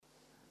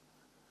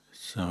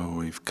So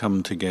we've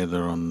come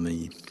together on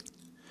the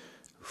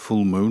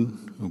full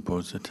moon,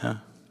 Uposatha,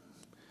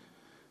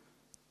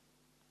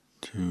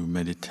 to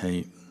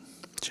meditate,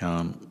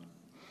 chant,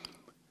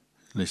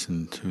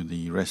 listen to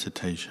the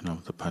recitation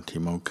of the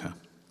Patimokkha.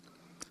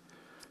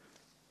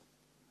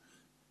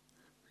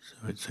 So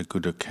it's a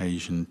good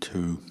occasion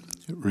to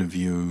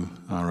review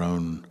our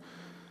own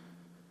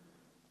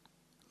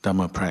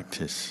Dhamma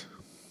practice,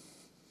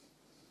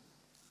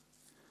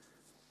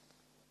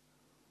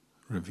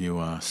 review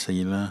our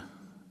sila,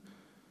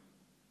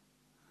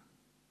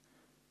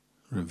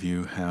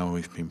 review how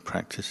we've been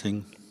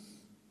practicing.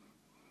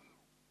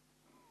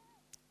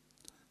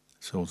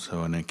 It's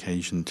also an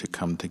occasion to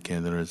come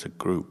together as a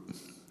group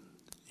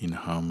in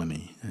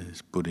harmony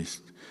as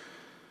Buddhist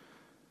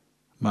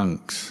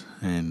monks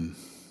and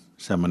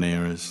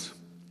samaneras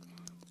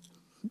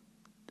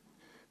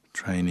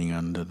training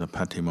under the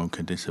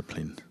Patimokkha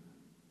discipline.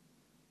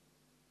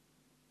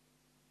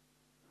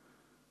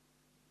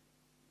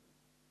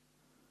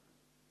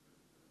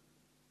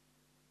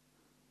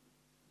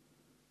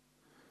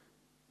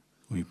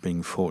 We've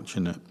been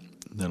fortunate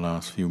the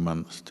last few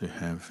months to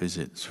have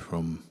visits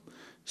from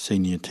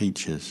senior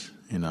teachers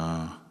in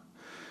our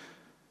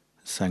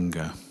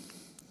Sangha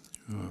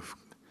who have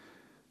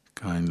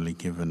kindly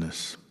given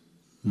us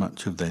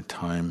much of their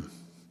time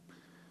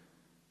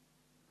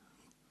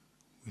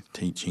with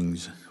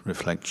teachings,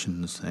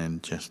 reflections,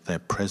 and just their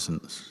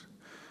presence.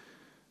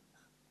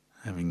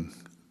 Having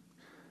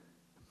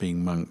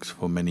been monks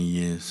for many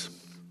years,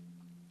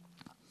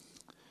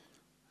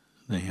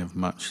 they have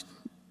much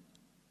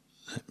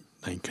that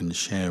they can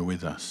share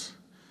with us.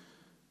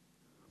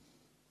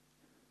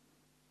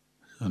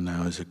 So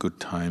now is a good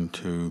time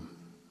to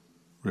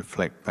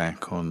reflect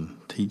back on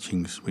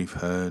teachings we've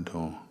heard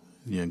or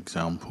the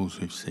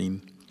examples we've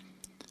seen.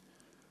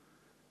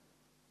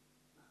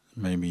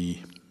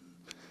 Maybe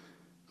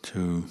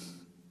to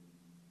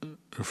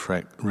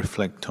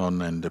reflect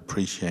on and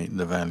appreciate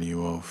the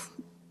value of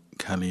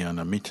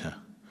Kalyano Mitta.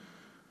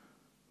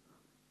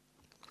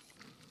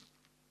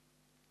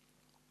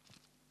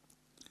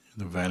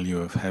 The value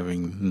of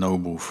having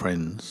noble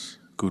friends,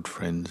 good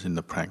friends in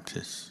the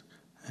practice,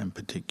 and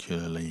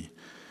particularly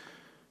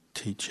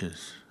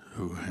teachers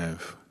who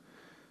have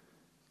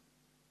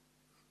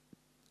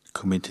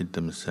committed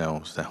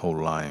themselves their whole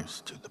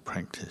lives to the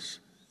practice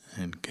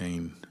and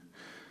gained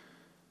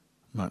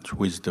much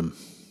wisdom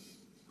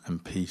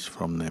and peace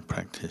from their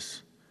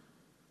practice.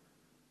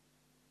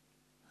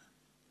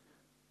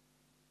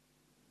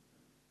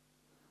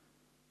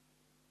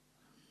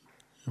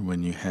 And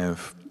when you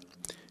have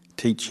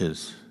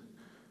teachers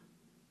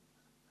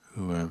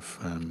who have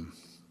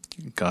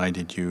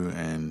guided you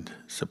and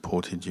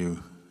supported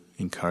you,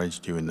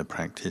 encouraged you in the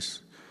practice,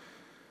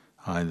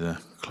 either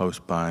close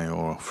by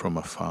or from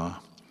afar,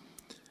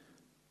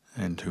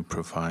 and who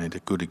provide a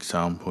good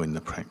example in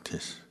the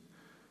practice,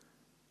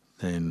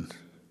 then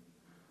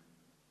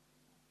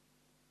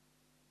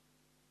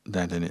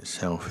that in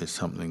itself is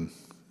something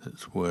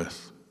that's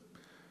worth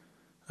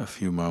a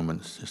few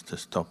moments just to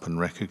stop and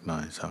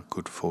recognize our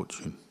good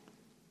fortune.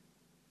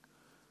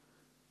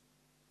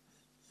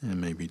 And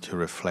maybe to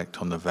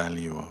reflect on the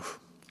value of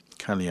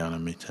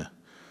Kalyano Mitta.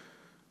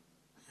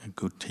 A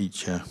good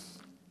teacher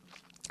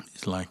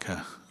is like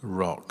a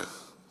rock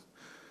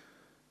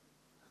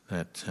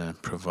that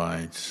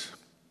provides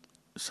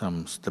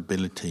some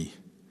stability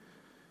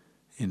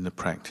in the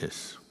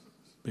practice,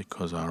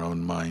 because our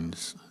own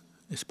minds,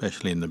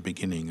 especially in the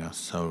beginning, are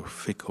so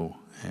fickle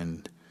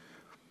and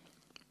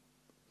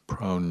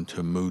prone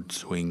to mood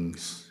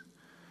swings,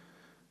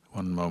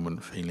 one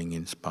moment feeling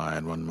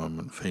inspired, one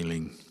moment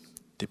feeling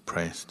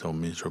depressed or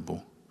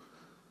miserable.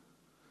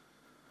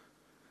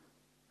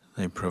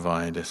 They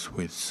provide us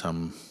with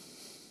some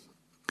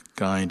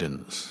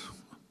guidance,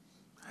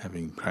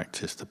 having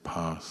practiced the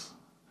path,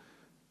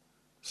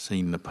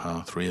 seen the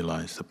path,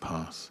 realized the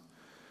path,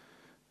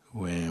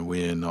 where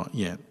we're not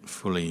yet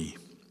fully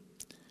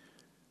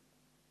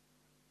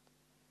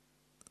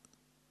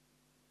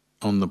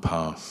on the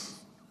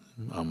path.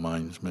 Our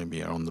minds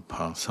maybe are on the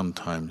path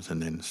sometimes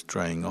and then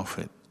straying off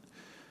it.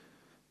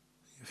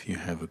 If you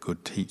have a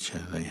good teacher,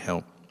 they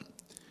help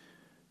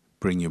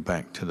bring you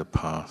back to the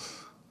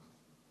path.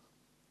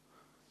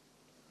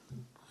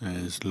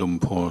 As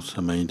Lumpur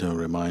Sameda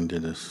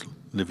reminded us,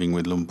 living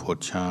with Lumpur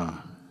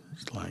Cha,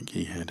 it's like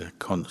he had a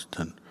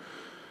constant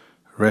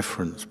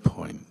reference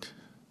point,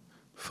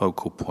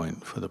 focal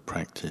point for the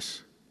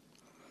practice.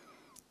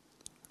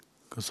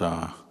 Because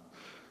our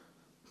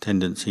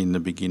tendency in the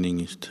beginning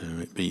is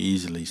to be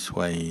easily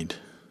swayed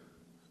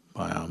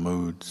by our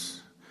moods,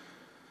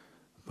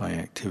 by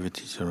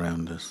activities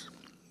around us.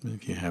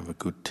 If you have a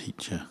good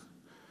teacher,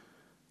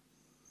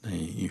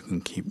 you can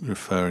keep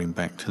referring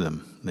back to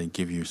them. They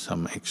give you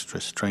some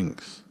extra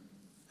strength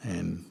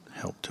and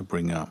help to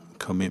bring up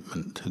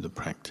commitment to the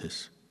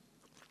practice.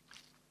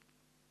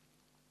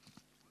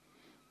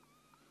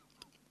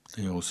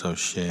 They also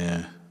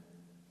share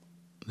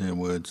their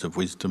words of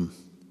wisdom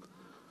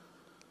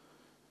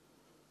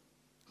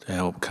to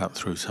help cut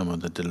through some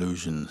of the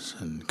delusions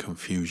and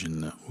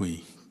confusion that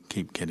we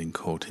keep getting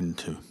caught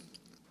into.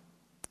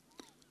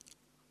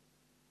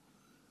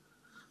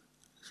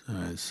 So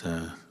as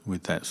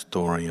with that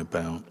story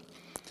about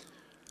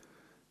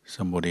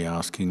somebody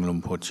asking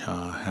Luang Por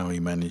Chah how he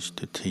managed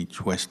to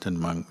teach Western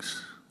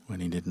monks when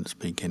he didn't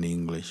speak any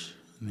English,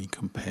 and he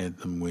compared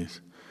them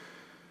with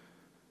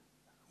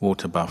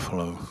water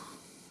buffalo.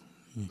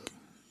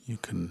 You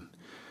can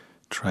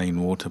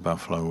train water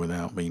buffalo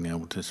without being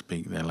able to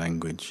speak their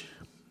language.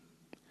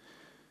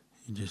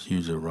 You just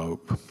use a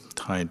rope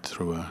tied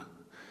through a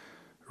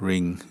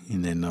ring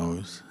in their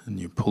nose and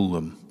you pull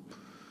them.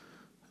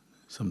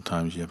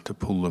 Sometimes you have to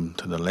pull them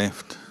to the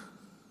left,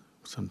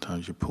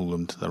 sometimes you pull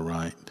them to the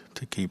right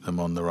to keep them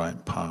on the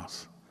right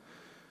path.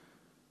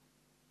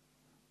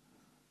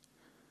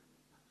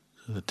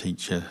 So the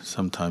teacher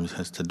sometimes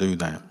has to do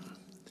that.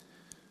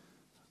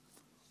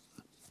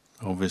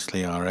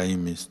 Obviously our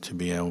aim is to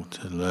be able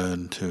to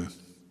learn to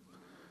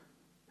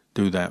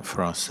do that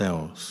for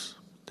ourselves,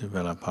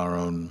 develop our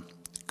own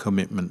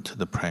commitment to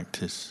the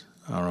practice,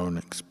 our own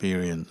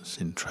experience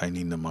in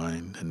training the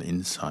mind and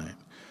insight,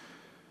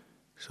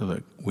 so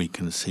that we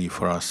can see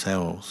for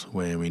ourselves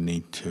where we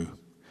need to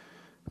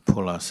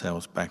pull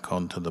ourselves back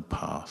onto the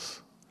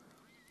path.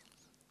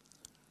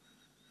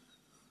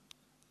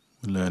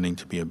 Learning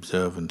to be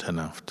observant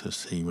enough to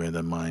see where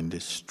the mind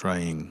is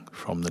straying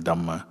from the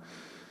Dhamma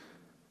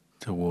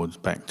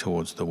back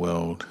towards the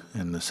world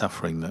and the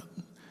suffering that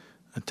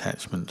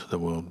attachment to the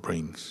world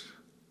brings.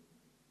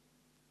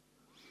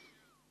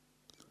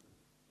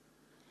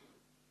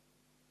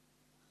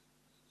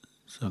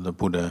 So the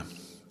Buddha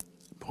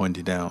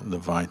pointed out the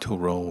vital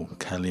role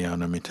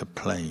Kalyano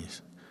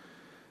plays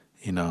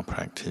in our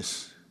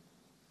practice.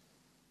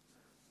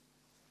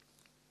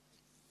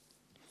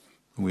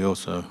 We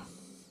also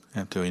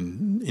have to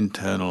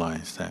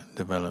internalize that,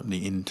 develop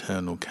the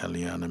internal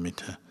Kalyana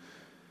Mitta,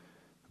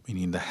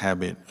 meaning the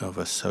habit of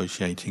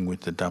associating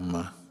with the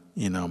Dhamma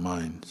in our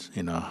minds,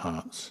 in our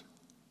hearts.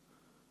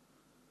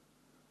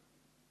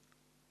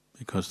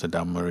 Because the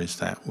Dhamma is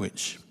that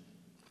which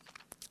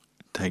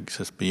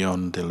takes us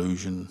beyond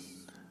delusion,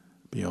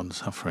 beyond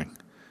suffering.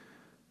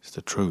 It's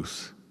the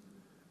truth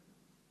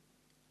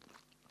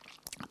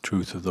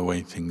of the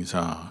way things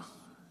are.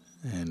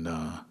 And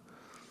our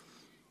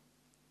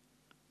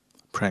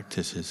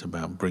practice is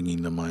about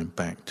bringing the mind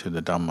back to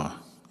the Dhamma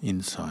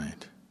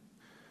inside.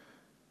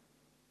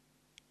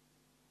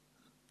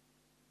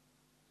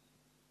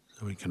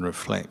 So we can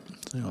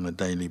reflect on a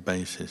daily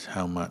basis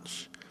how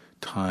much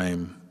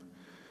time,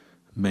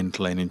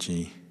 mental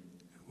energy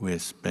we're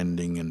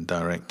spending and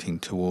directing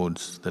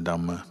towards the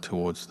Dhamma,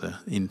 towards the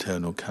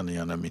internal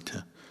Kalyana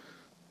Mitta.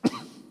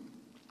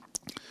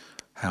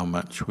 How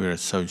much we're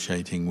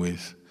associating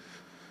with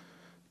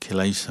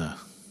kilesa,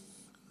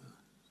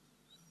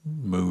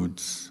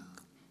 moods,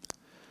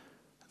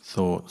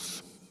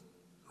 thoughts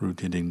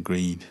rooted in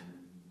greed,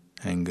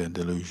 anger,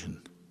 delusion.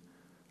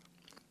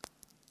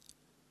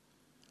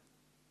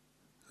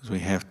 Because we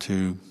have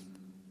to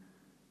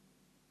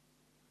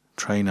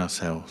train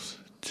ourselves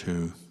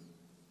to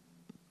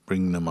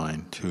bring the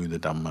mind to the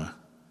Dhamma,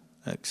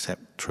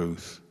 accept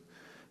truth,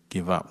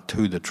 give up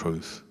to the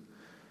truth.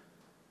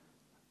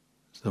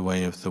 It's the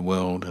way of the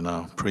world, and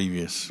our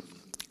previous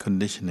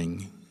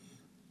conditioning,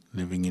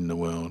 living in the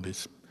world,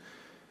 is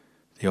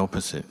the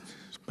opposite.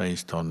 It's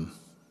based on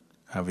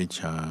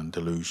avijja and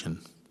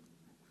delusion,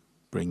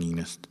 bringing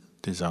us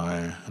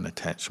desire and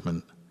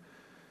attachment,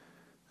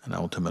 and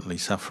ultimately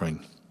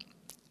suffering.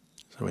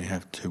 So we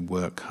have to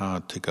work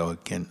hard to go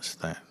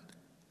against that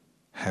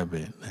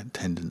habit, that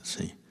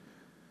tendency.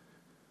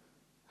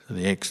 So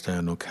the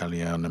external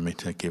Kalyana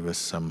Mitta give us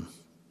some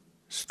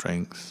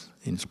strength,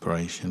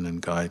 inspiration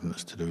and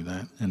guidance to do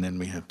that, and then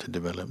we have to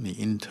develop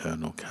the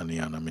internal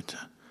Kalyana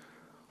Mitta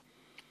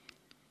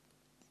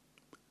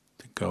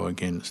to go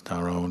against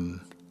our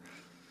own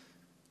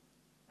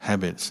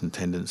habits and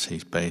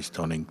tendencies based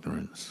on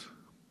ignorance.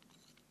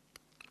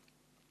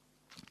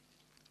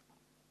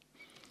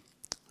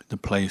 The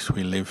place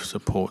we live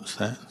supports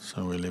that,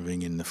 so we're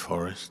living in the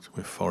forest,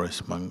 we're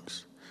forest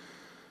monks.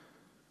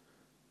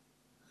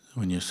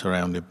 When you're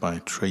surrounded by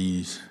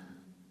trees,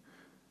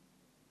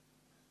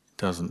 it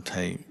doesn't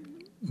take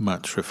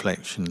much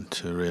reflection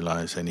to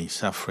realize any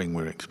suffering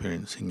we're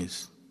experiencing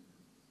is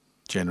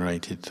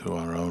generated through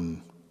our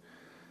own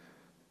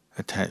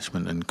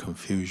attachment and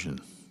confusion.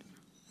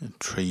 And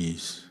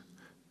trees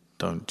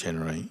don't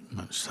generate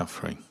much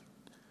suffering.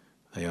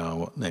 They are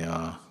what they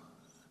are.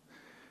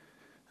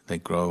 They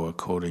grow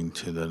according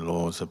to the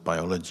laws of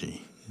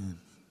biology.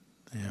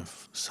 They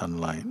have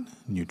sunlight,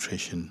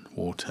 nutrition,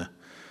 water,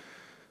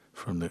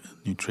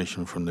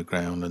 nutrition from the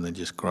ground, and they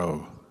just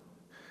grow.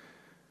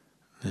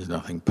 There's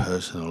nothing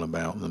personal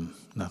about them,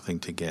 nothing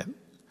to get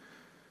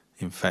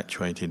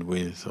infatuated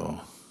with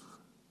or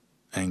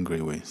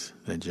angry with.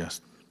 They're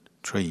just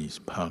trees,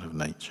 part of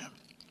nature.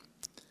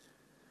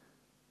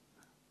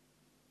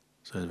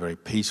 So it's very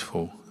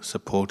peaceful,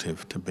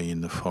 supportive to be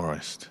in the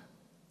forest.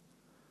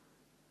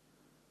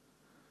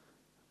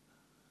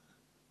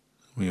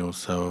 We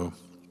also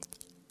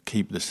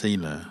keep the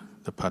sila,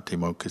 the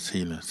Patimokkha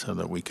Sila, so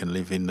that we can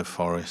live in the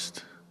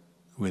forest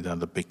with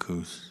other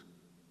bhikkhus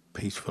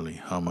peacefully,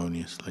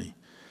 harmoniously.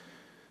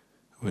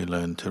 We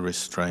learn to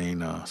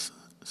restrain our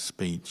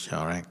speech,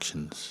 our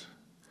actions,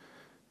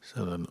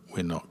 so that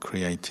we're not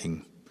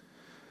creating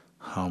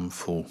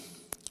harmful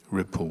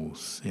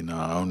ripples in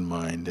our own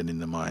mind and in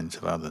the minds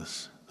of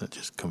others that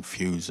just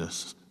confuse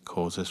us,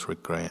 cause us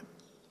regret,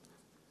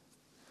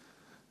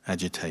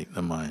 agitate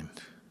the mind.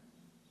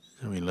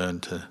 So we learn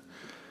to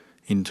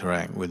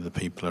interact with the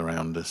people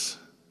around us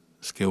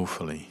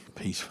skillfully,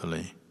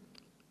 peacefully.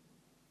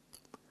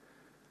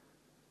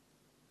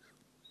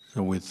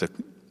 So with the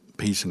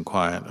peace and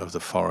quiet of the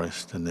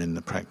forest and then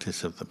the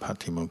practice of the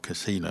Patimokkha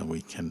Sila,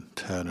 we can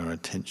turn our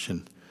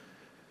attention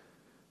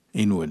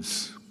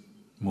inwards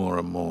more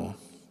and more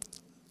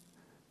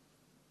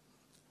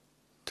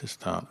to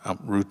start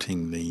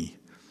uprooting the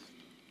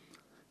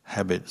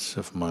habits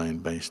of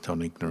mind based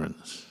on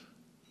ignorance,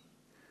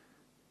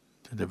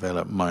 to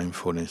develop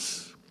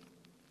mindfulness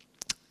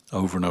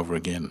over and over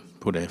again,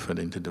 put effort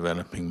into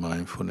developing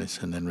mindfulness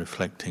and then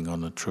reflecting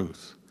on the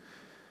truth.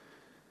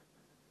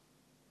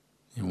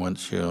 And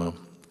once you're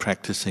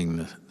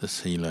practicing the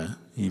Sila,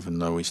 even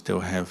though we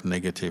still have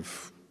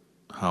negative,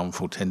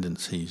 harmful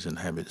tendencies and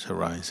habits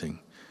arising,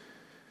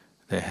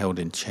 they're held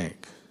in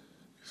check.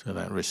 So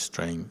that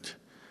restraint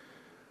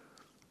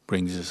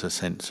brings us a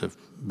sense of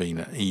being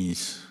at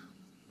ease,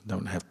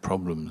 don't have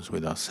problems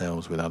with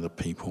ourselves, with other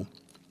people.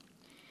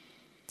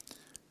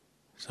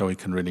 So we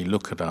can really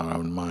look at our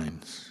own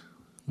minds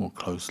more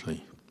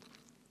closely.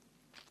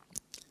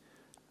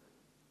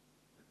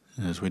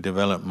 As we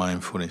develop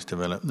mindfulness,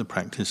 develop the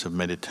practice of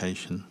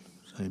meditation,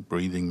 say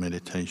breathing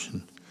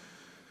meditation,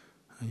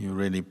 you're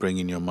really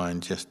bringing your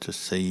mind just to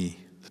see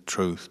the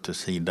truth, to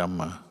see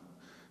Dhamma,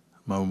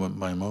 moment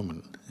by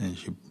moment.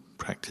 As you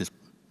practice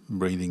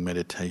breathing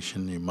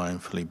meditation, you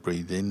mindfully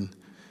breathe in,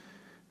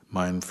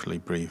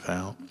 mindfully breathe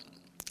out.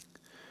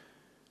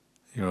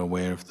 You're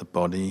aware of the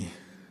body,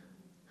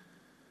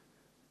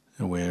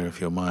 aware of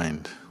your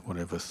mind,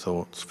 whatever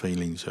thoughts,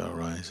 feelings are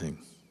arising.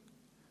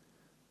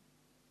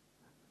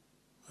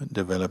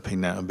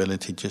 Developing that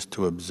ability just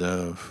to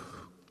observe,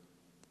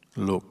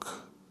 look,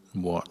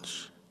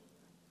 watch,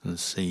 and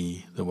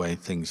see the way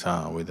things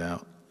are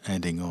without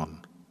adding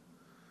on,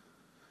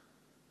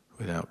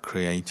 without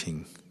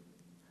creating.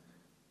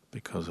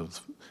 Because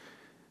of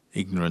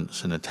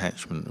ignorance and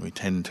attachment, we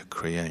tend to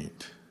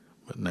create.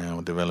 But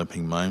now,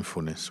 developing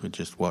mindfulness, we're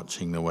just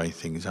watching the way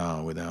things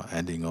are without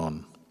adding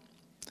on,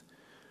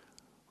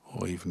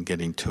 or even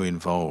getting too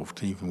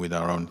involved, even with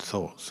our own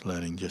thoughts,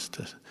 learning just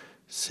to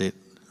sit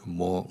and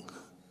walk,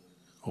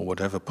 or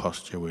whatever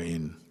posture we're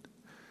in,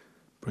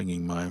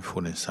 bringing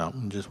mindfulness up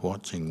and just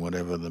watching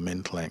whatever the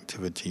mental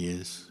activity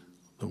is,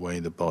 the way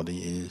the body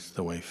is,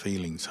 the way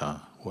feelings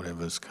are,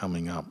 whatever's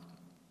coming up,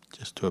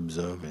 just to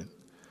observe it.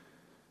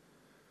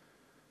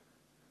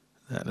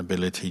 That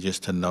ability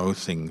just to know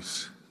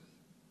things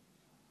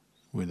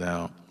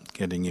without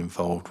getting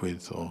involved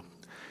with, or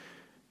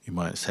you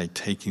might say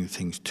taking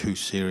things too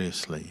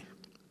seriously.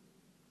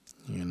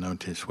 You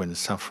notice when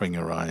suffering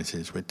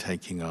arises, we're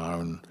taking our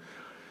own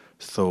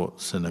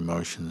thoughts and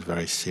emotions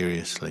very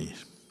seriously.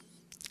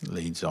 It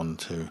leads on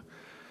to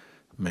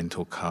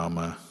mental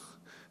karma,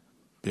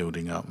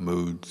 building up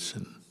moods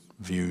and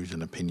views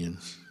and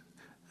opinions,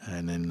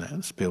 and then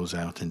that spills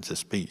out into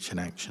speech and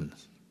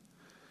actions.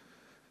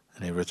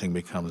 And everything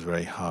becomes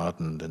very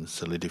hardened and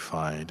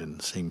solidified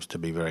and seems to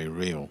be very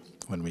real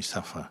when we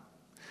suffer.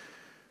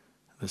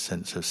 The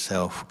sense of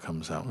self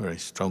comes out very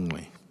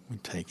strongly. We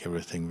take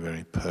everything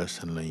very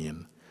personally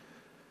and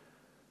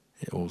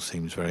it all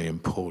seems very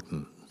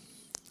important.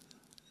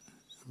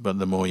 But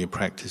the more you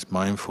practice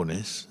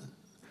mindfulness,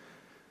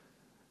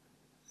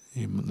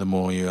 the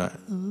more you are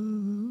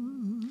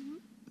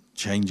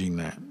changing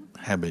that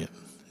habit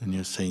and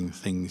you're seeing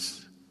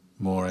things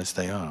more as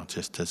they are,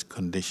 just as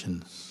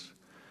conditions,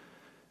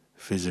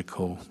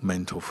 physical,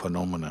 mental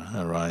phenomena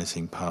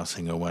arising,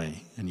 passing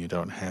away, and you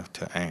don't have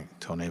to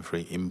act on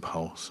every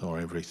impulse or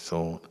every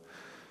thought.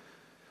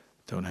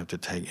 Don't have to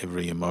take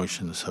every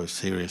emotion so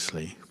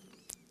seriously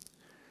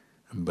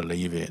and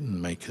believe it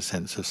and make a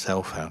sense of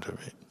self out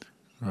of it.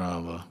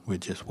 Rather, we're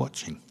just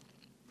watching.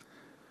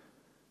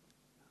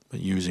 But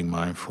using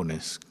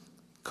mindfulness,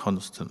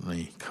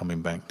 constantly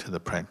coming back to the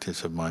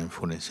practice of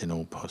mindfulness in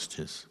all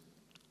postures.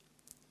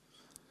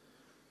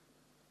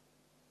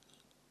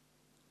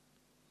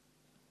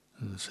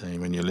 And say,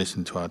 when you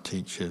listen to our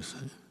teachers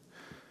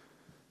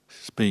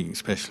speak,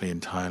 especially in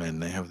Thailand,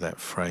 they have that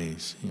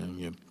phrase,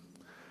 you're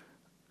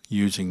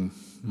using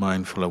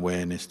mindful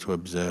awareness to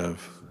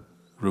observe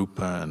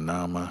rupa and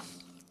nama,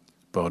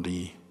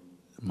 body,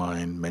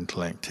 mind,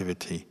 mental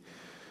activity,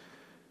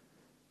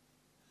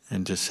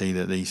 and to see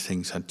that these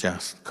things are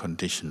just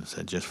conditions,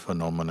 they're just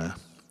phenomena.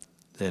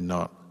 They're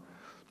not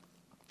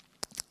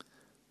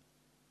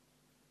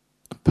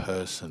a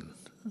person,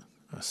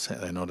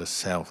 they're not a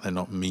self, they're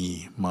not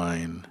me,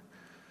 mine,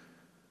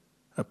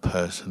 a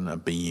person, a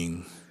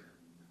being,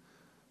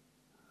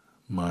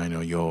 mine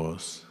or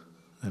yours.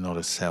 They're not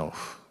a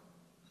self.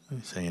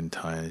 They say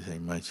entirely, they say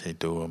ไม่ใช่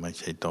ตัวไม่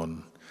ใช่ตน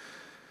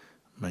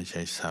ไม่ใ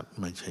ช่สัตว์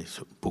ไม่ใช่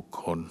บุค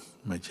คล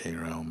ไม่ใช่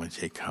เราไม่ใ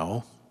ช่เขา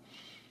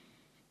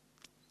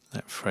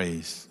That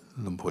phrase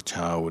Luang Por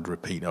Chah would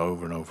repeat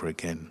over and over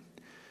again.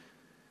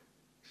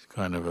 It's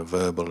kind of a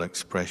verbal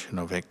expression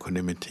of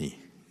equanimity,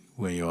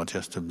 where you are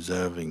just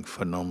observing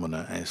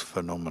phenomena as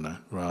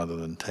phenomena rather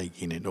than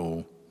taking it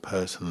all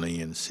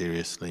personally and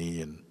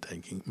seriously and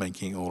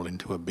making it all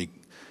into a big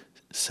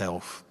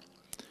self.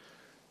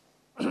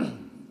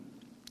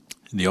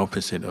 The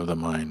opposite of the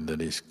mind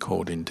that is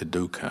caught into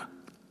dukkha,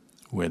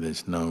 where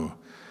there's no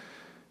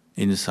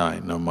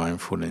insight, no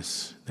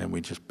mindfulness, then we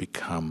just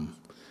become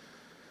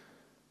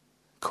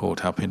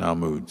caught up in our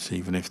moods,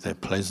 even if they're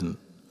pleasant,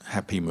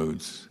 happy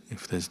moods.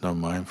 If there's no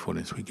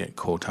mindfulness, we get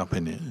caught up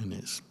in it, and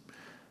it's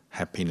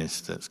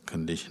happiness that's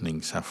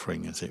conditioning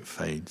suffering as it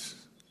fades.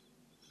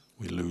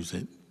 We lose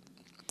it.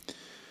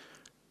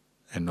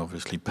 And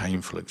obviously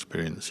painful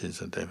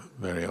experiences are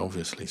very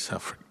obviously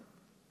suffering.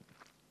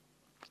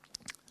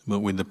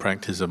 But with the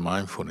practice of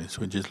mindfulness,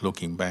 we're just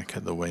looking back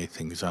at the way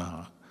things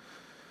are.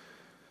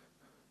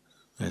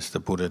 As the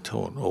Buddha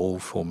taught, all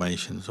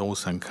formations, all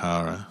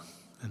sankhara,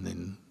 and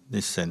in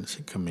this sense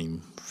it can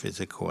mean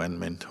physical and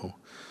mental,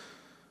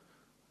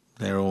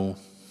 they're all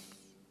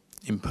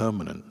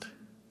impermanent.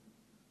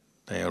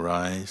 They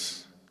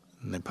arise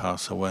and they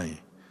pass away.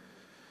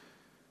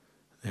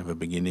 They have a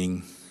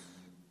beginning,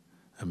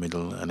 a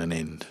middle and an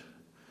end.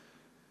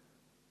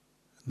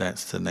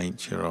 That's the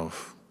nature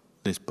of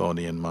this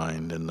body and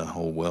mind and the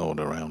whole world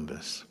around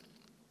us.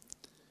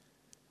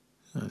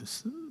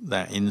 It's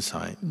that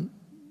insight,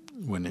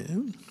 when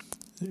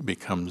it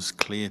becomes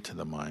clear to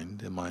the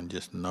mind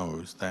just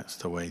knows that's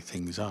the way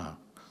things are.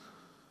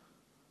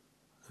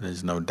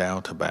 There's no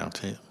doubt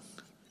about it.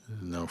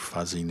 There's no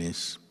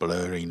fuzziness,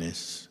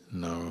 blurriness,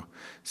 no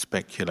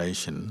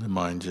speculation. The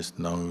mind just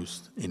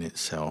knows in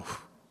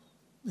itself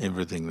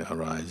everything that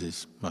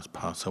arises must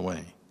pass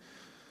away.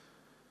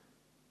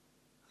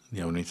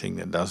 The only thing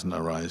that doesn't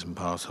arise and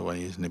pass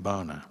away is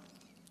nibbana,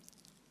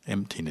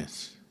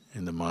 emptiness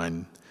in the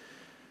mind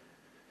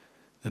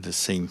that has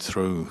seen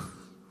through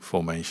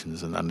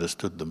formations and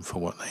understood them for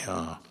what they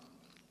are.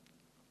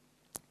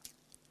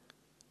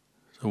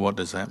 So what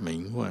does that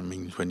mean? Well, it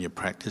means when you're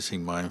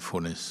practicing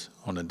mindfulness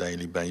on a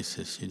daily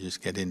basis, you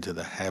just get into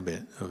the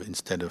habit of,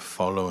 instead of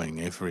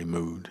following every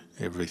mood,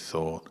 every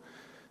thought,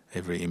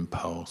 every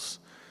impulse,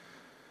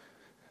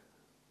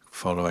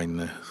 following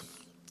the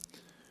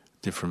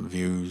different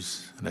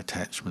views and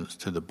attachments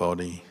to the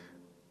body,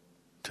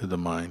 to the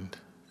mind,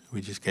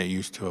 we just get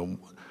used to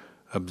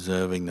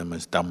observing them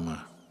as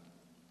Dhamma.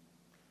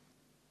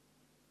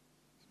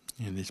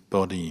 In this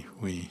body,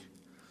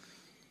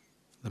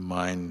 the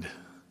mind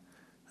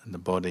and the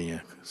body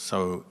are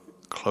so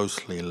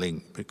closely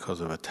linked because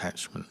of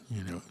attachment.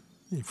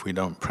 If we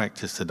don't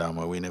practice the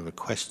Dhamma, we never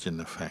question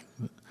the fact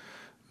that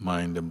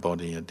mind and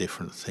body are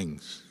different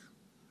things.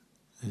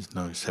 There's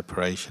no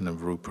separation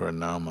of rupa and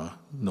nama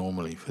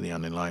normally for the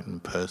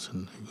unenlightened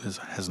person who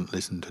hasn't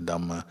listened to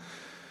Dhamma,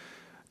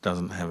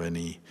 doesn't have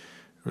any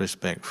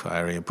respect for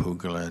Arya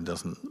Pugala,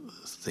 doesn't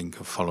think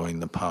of following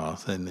the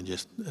path, then they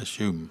just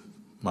assume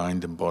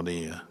mind and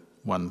body are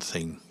one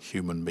thing,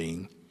 human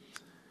being.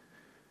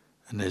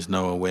 And there's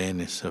no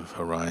awareness of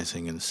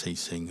arising and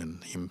ceasing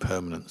and the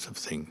impermanence of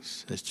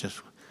things. It's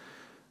just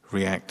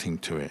reacting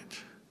to it.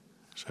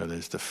 So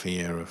there's the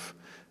fear of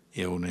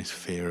illness,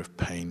 fear of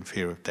pain,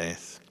 fear of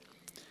death.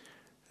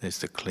 There's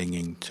the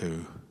clinging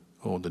to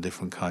all the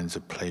different kinds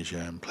of pleasure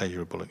and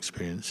pleasurable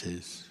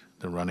experiences,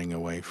 the running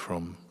away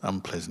from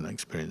unpleasant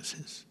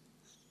experiences.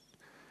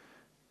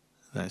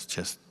 That's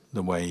just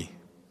the way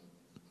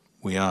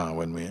we are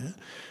when we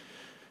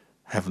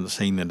haven't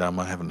seen the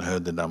Dhamma, haven't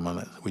heard the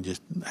Dhamma, we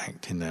just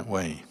act in that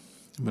way.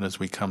 But as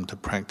we come to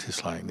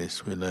practice like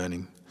this, we're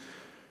learning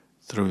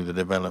through the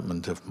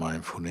development of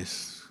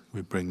mindfulness,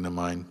 we bring the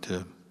mind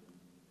to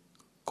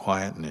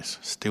quietness,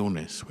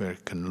 stillness, where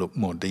it can look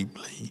more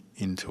deeply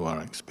into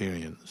our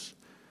experience.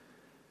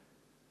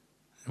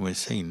 And we're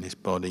seeing this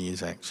body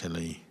is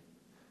actually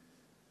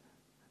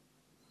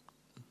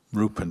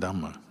rupa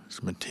Dhamma,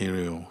 it's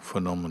material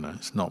phenomena.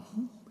 It's not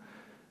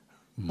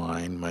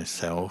mine,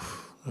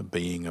 myself, a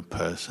being, a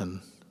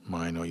person,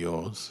 mine or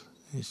yours.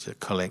 It's a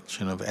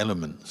collection of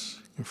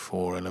elements,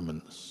 4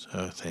 elements,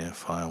 earth, air,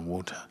 fire,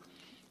 water,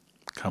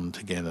 come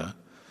together.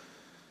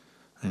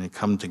 And they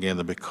come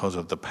together because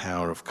of the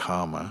power of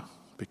karma,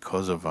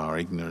 because of our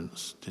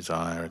ignorance,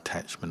 desire,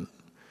 attachment.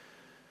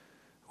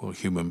 Well,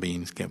 human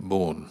beings get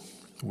born.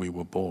 We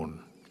were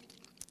born.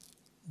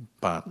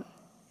 But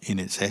in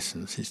its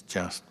essence, it's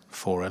just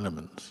 4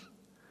 elements.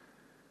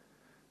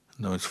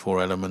 And those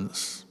 4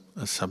 elements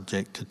are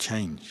subject to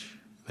change.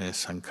 They're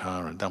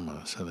sankhara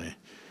dhamma, so they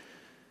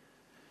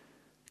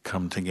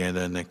come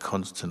together and they're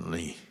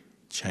constantly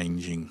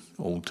changing,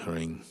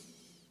 altering.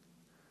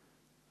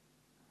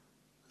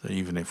 So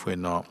even if we're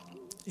not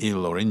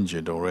ill or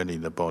injured already,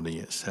 the body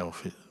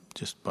itself,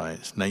 just by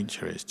its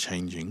nature, is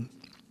changing.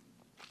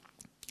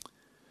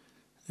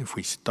 If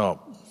we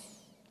stop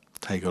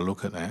take a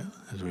look at that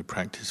as we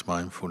practice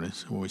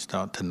mindfulness, we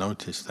start to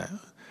notice that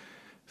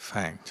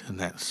fact, and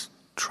that's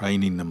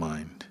training the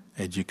mind,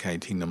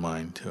 educating the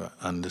mind to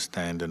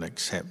understand and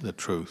accept the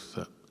truth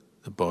that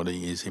the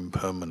body is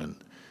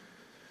impermanent.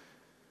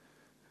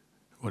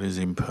 What is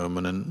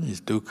impermanent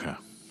is dukkha.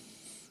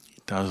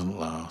 It doesn't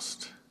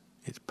last,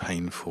 it's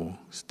painful,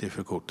 it's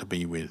difficult to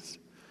be with,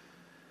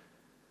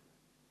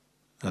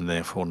 and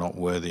therefore not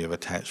worthy of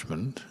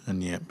attachment,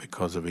 and yet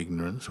because of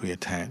ignorance we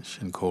attach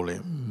and call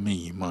it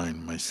me,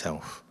 mine,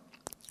 myself.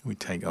 We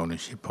take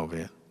ownership of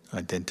it,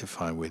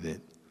 identify with it.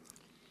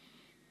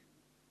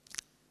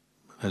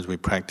 As we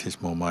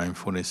practice more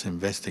mindfulness,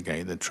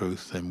 investigate the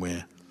truth, then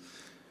we're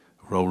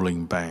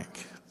rolling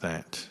back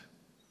that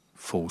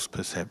false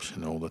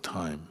perception all the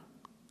time,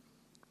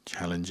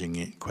 challenging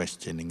it,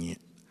 questioning it.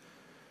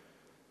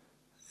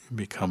 It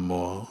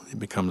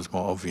becomes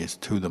more obvious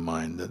to the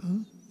mind that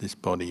this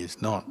body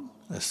is not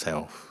a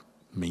self,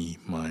 me,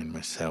 mine,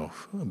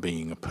 myself, a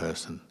being, a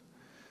person.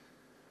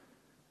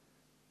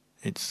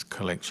 It's a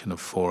collection of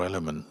 4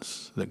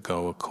 elements that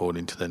go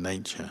according to their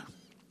nature.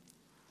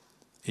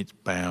 It's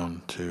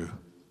bound to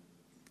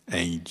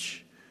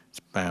age, it's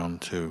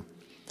bound to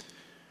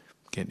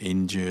get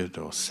injured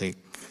or sick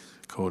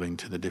according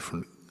to the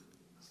different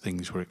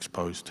things we're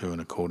exposed to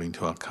and according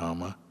to our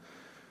karma,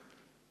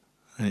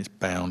 and it's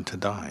bound to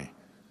die.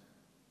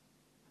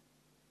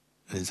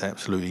 There's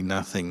absolutely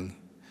nothing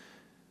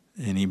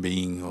any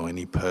being or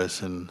any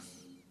person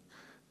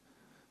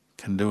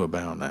can do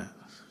about that.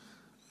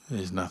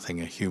 There's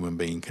nothing a human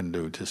being can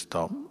do to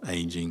stop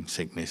aging,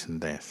 sickness and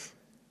death.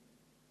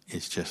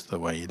 It's just the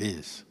way it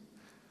is.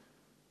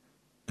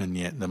 And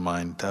yet the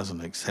mind doesn't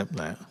accept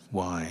that.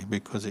 Why?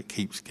 Because it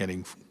keeps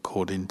getting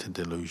caught into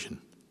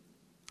delusion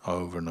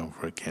over and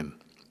over again,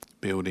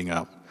 building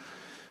up,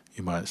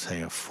 you might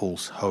say, a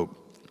false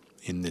hope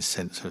in this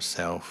sense of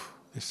self,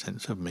 this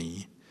sense of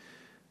me,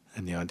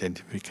 and the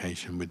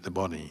identification with the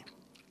body.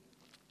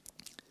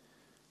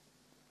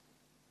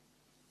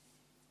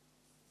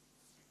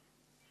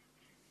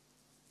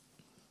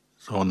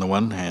 So on the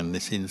one hand,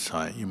 this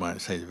insight, you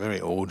might say, is very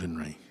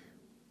ordinary.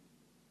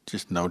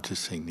 Just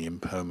noticing the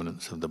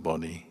impermanence of the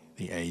body,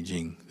 the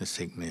aging, the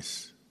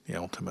sickness, the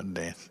ultimate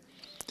death.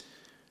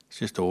 It's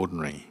just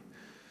ordinary.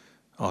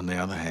 On the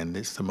other hand,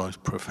 it's the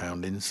most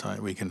profound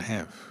insight we can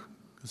have,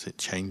 because it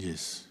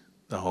changes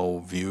the whole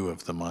view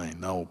of the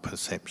mind, the whole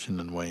perception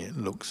and way it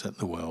looks at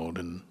the world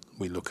and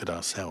we look at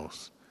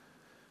ourselves.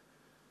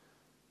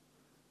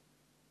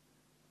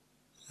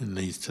 It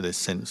leads to this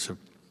sense of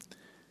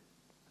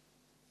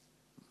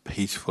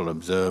peaceful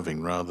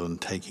observing rather than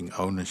taking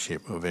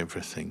ownership of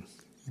everything.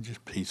 You're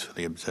just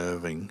peacefully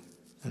observing,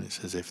 and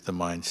it's as if the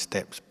mind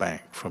steps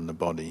back from the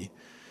body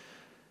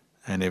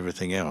and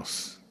everything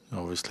else.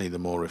 Obviously, the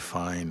more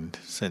refined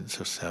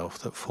sense of self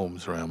that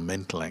forms around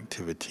mental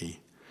activity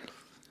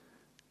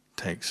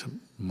takes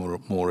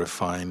more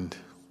refined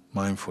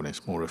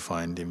mindfulness, more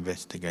refined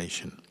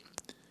investigation.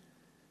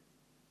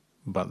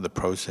 But the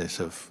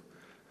process of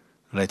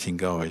letting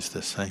go is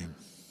the same.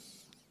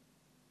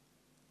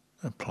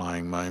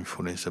 Applying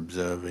mindfulness,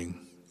 observing,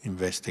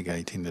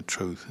 investigating the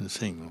truth and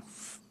seeing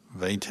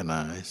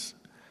Vedana is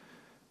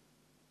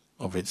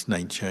of its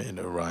nature, it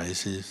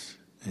arises,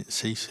 it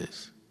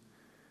ceases.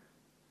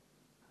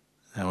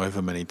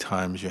 However many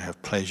times you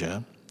have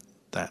pleasure,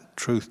 that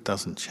truth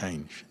doesn't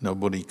change.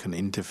 Nobody can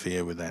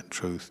interfere with that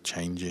truth,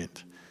 change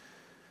it.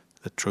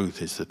 The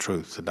truth is the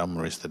truth, the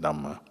Dhamma is the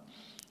Dhamma.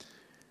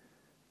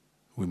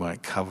 We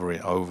might cover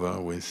it over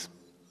with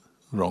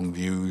wrong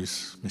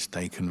views,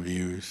 mistaken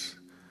views,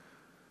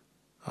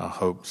 our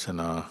hopes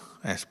and our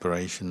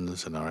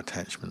aspirations and our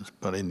attachments,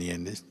 but in the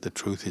end the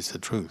truth is the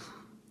truth.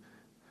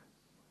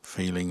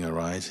 Feeling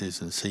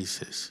arises and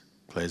ceases,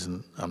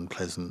 pleasant,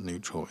 unpleasant,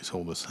 neutral, it's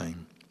all the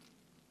same.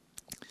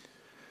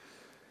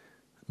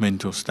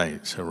 Mental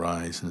states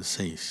arise and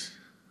cease.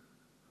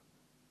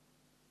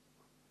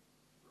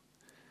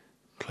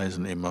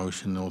 Pleasant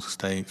emotional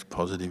states,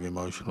 positive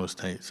emotional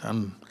states,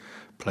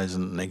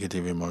 unpleasant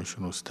negative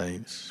emotional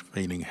states,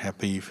 feeling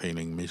happy,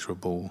 feeling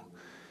miserable,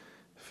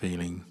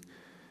 feeling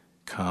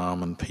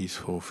calm and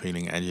peaceful,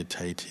 feeling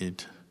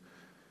agitated,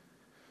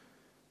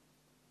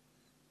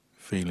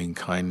 feeling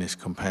kindness,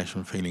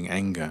 compassion, feeling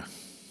anger.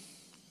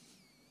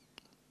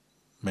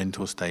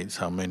 Mental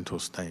states are mental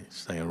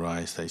states. They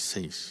arise, they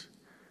cease.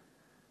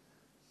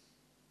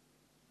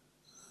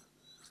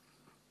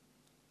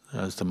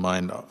 As the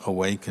mind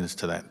awakens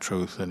to that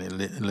truth, and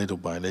little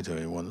by little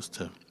it wants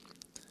to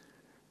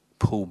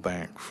pull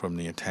back from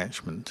the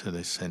attachment to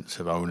this sense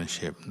of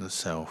ownership and the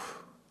self.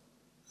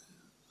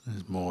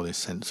 There's more this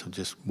sense of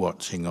just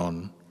watching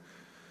on,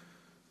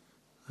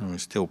 and we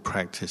still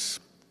practice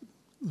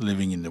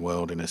living in the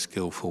world in a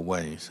skillful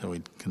way, so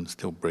we can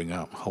still bring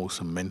up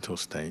wholesome mental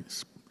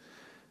states,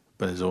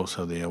 but there's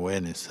also the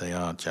awareness they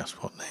are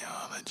just what they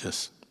are. They're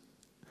just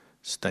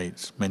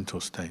states,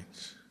 mental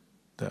states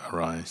that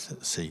arise,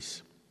 that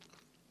cease.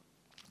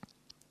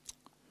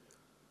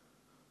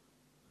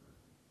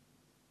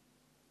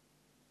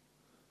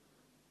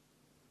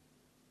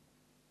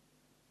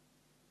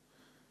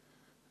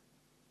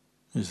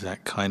 It's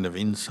that kind of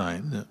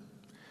insight that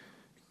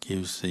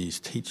gives these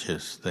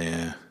teachers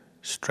their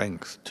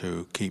strength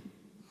to keep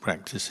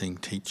practicing,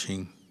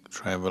 teaching,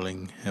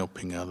 traveling,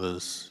 helping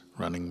others,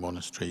 running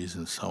monasteries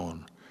and so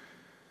on.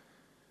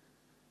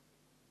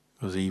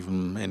 Because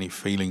even any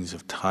feelings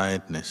of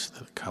tiredness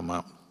that come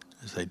up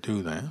as they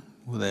do that,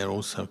 well, they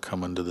also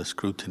come under the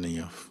scrutiny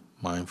of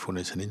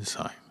mindfulness and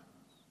insight.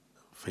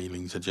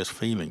 Feelings are just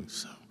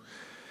feelings. So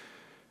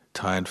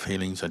tired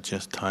feelings are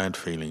just tired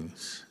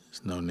feelings.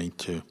 There's no need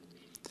to,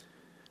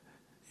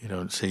 you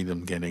don't see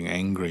them getting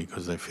angry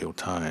because they feel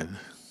tired.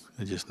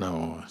 They just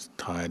know, oh,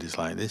 tired is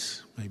like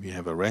this. Maybe you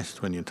have a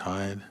rest when you're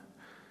tired,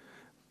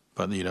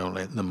 but you don't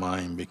let the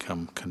mind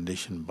become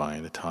conditioned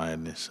by the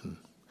tiredness and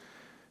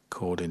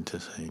caught into,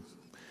 say,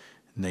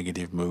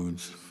 negative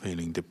moods,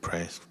 feeling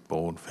depressed,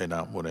 bored, fed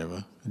up,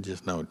 whatever. And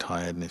just know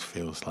tiredness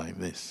feels like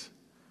this.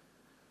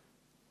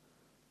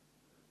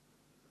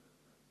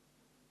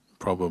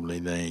 Probably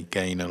they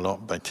gain a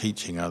lot by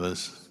teaching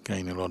others,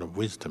 gain a lot of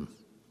wisdom.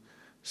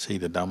 See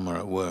the Dhamma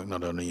at work,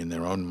 not only in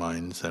their own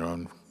minds, their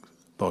own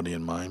body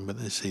and mind, but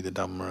they see the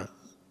Dhamma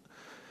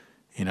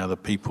in other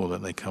people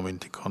that they come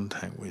into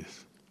contact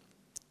with.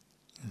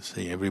 You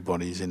see,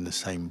 everybody's in the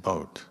same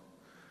boat.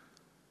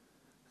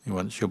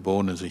 Once you're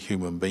born as a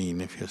human being,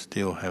 if you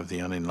still have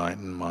the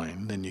unenlightened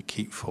mind, then you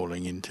keep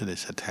falling into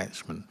this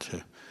attachment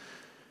to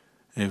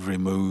every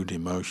mood,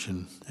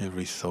 emotion,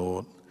 every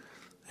thought,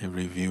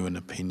 every view and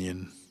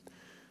opinion,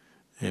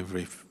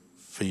 every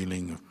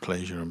feeling of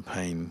pleasure and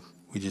pain.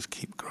 We just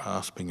keep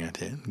grasping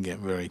at it and get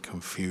very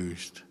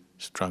confused,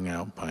 strung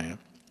out by it.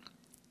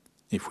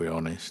 If we're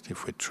honest,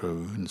 if we're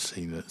true, and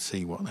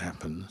see what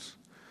happens.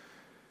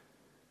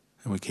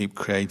 And we keep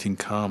creating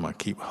karma,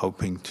 keep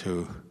hoping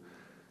to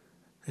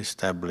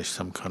establish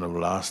some kind of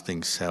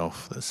lasting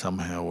self that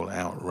somehow will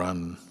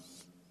outrun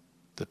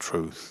the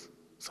truth,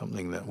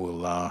 something that will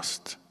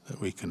last, that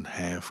we can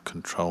have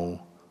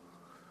control.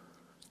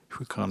 If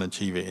we can't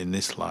achieve it in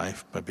this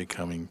life by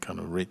becoming kind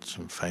of rich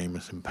and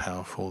famous and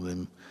powerful,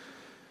 then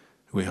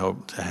we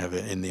hope to have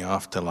it in the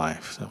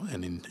afterlife,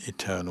 and in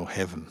eternal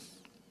heaven.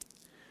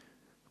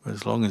 But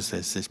as long as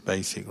there's this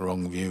basic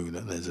wrong view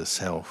that there's a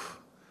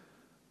self,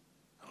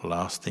 a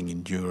lasting,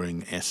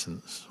 enduring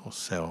essence or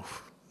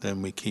self,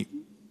 then we keep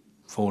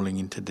falling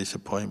into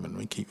disappointment,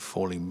 we keep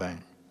falling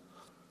back.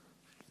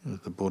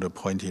 As the Buddha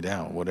pointed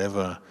out,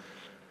 whatever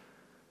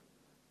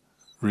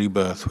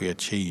rebirth we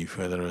achieve,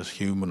 whether as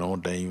human or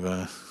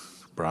Deva,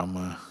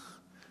 Brahma,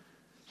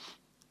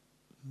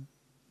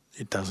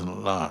 it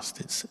doesn't last.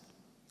 It's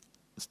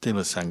still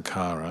a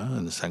sankhara,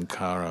 and the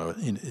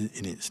sankhara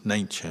in its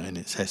nature, in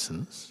its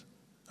essence,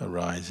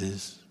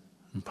 arises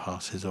and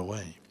passes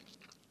away.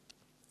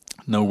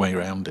 No way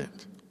around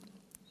it.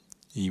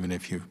 Even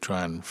if you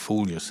try and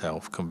fool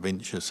yourself,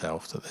 convince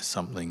yourself that there's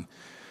something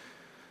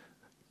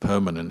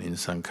permanent in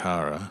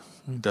sankhara,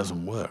 it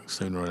doesn't work.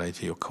 Sooner or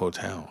later you're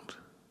caught out.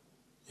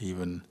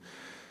 Even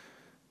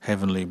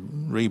heavenly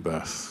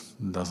rebirth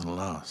doesn't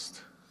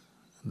last.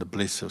 The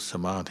bliss of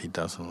samadhi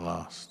doesn't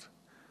last.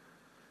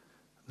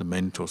 The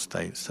mental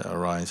states that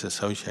arise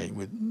associated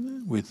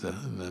with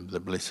the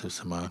bliss of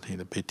samadhi,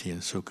 the piti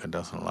and sukha,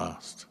 doesn't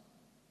last.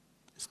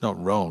 It's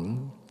not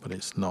wrong, but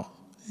it's not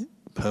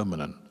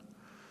permanent.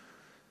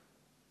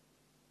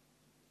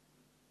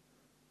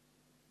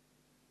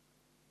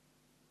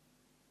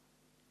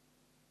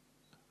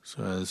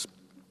 So as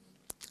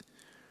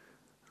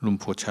Luang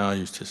Por Chah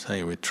used to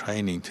say, we're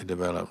training to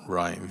develop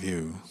right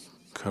view,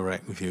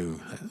 correct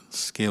view,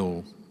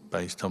 skill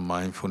based on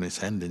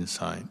mindfulness and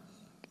insight,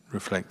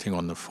 reflecting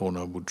on the Four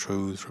Noble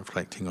Truths,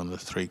 reflecting on the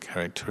three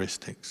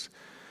characteristics.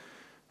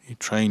 You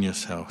train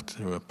yourself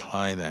to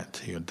apply that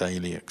to your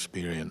daily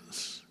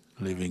experience,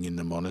 living in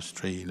the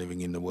monastery,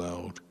 living in the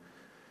world.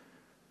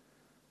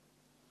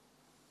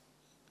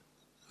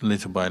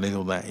 Little by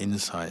little that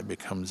insight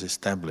becomes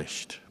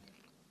established.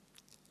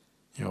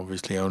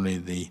 Obviously only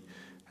the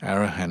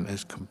Arahant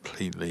has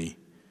completely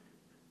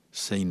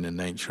seen the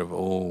nature of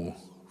all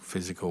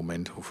physical,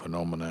 mental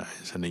phenomena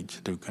as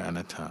anicca, dukkha,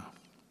 anatta.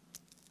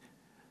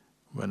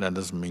 But that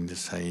doesn't mean to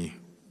say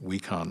we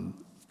can't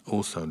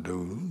also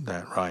do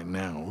that right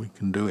now. We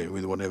can do it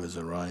with whatever's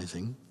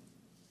arising.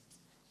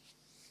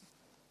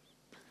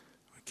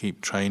 We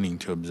keep training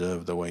to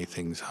observe the way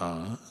things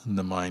are, and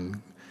the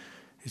mind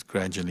is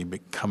gradually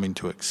coming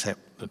to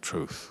accept the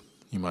truth.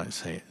 You might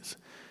say it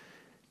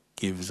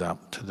gives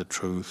up to the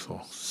truth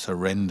or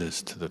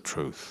surrenders to the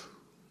truth.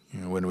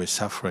 When we're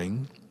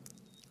suffering,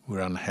 we're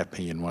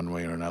unhappy in one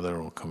way or another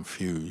or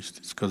confused.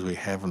 It's because we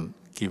haven't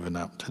given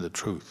up to the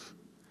truth.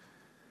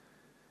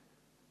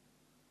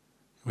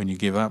 When you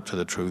give up to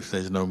the truth,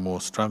 there's no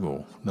more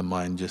struggle. The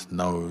mind just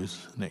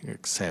knows and it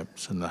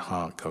accepts, and the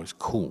heart goes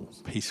cool,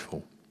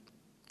 peaceful,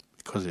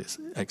 because it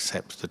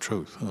accepts the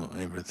truth. Oh,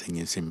 everything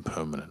is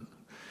impermanent.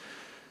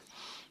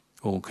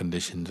 All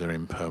conditions are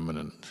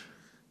impermanent.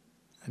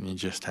 And you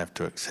just have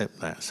to accept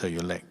that, so you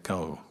let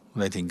go.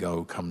 Letting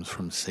go comes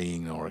from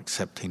seeing or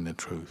accepting the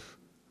truth.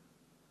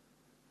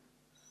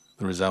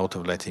 The result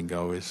of letting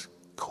go is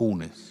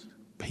coolness,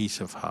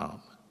 peace of heart,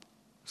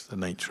 It's the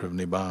nature of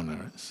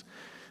Nibbana. It's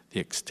the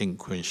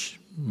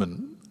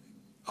extinguishment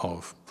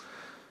of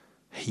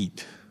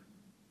heat,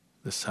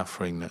 the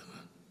suffering that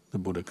the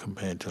Buddha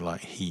compared to like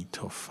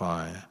heat or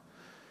fire.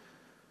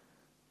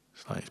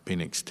 It's like it's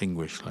been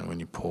extinguished, like when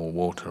you pour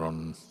water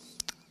on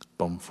a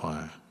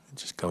bonfire, it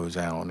just goes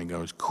out and it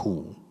goes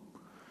cool.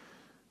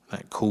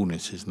 That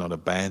coolness is not a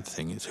bad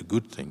thing, it's a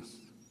good thing.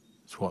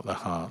 It's what the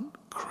heart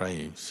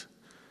craves.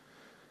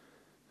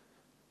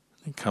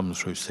 It comes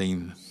through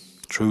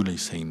truly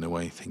seeing the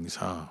way things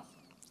are.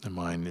 The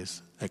mind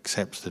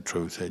accepts the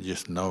truth, it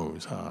just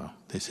knows,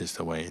 this is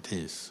the way it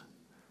is.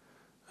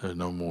 There's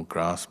no more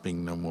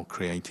grasping, no more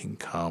creating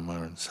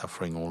karma and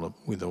suffering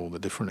with all the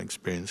different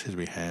experiences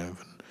we have.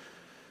 And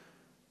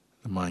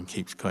the mind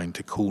keeps going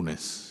to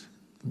coolness.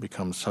 It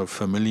becomes so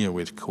familiar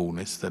with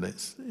coolness that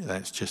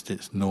that's just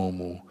its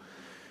normal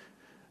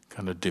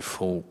kind of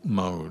default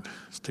mode,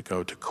 is to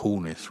go to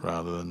coolness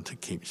rather than to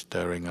keep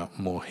stirring up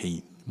more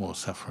heat, more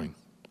suffering.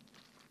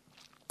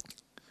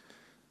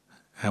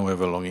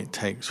 However long it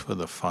takes for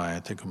the fire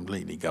to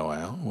completely go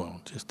out, well,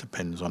 it just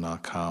depends on our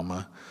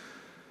karma,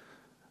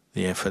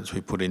 the efforts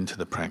we put into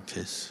the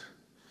practice.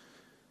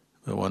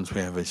 But once we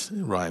have a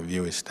right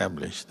view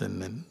established,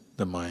 then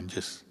the mind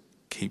just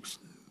keeps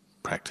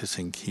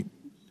practicing, keep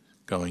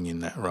going in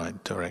that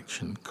right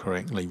direction,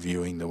 correctly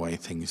viewing the way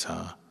things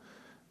are.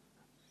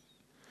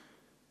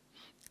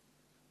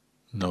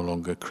 No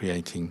longer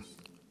creating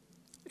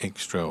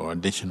extra or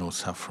additional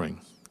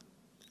suffering.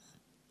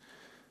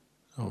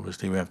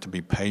 Obviously we have to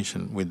be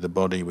patient with the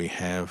body we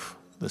have,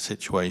 the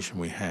situation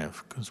we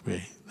have, because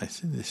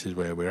this is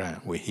where we're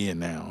at. We're here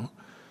now.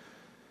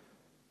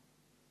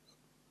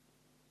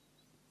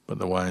 But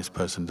the wise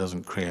person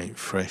doesn't create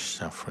fresh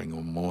suffering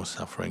or more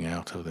suffering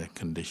out of their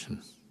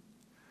condition.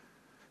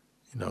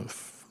 You don't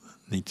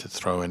need to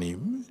throw any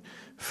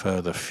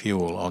further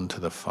fuel onto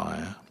the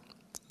fire.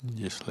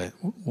 You just let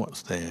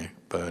what's there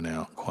burn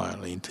out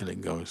quietly until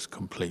it goes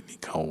completely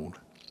cold.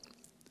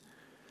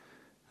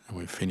 And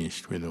we're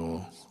finished with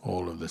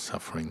all of the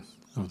suffering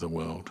of the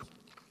world.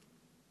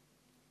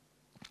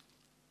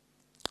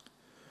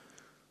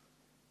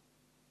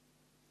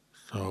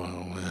 So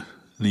I'll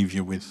leave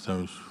you with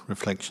those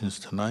reflections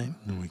tonight,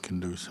 and we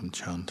can do some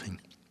chanting.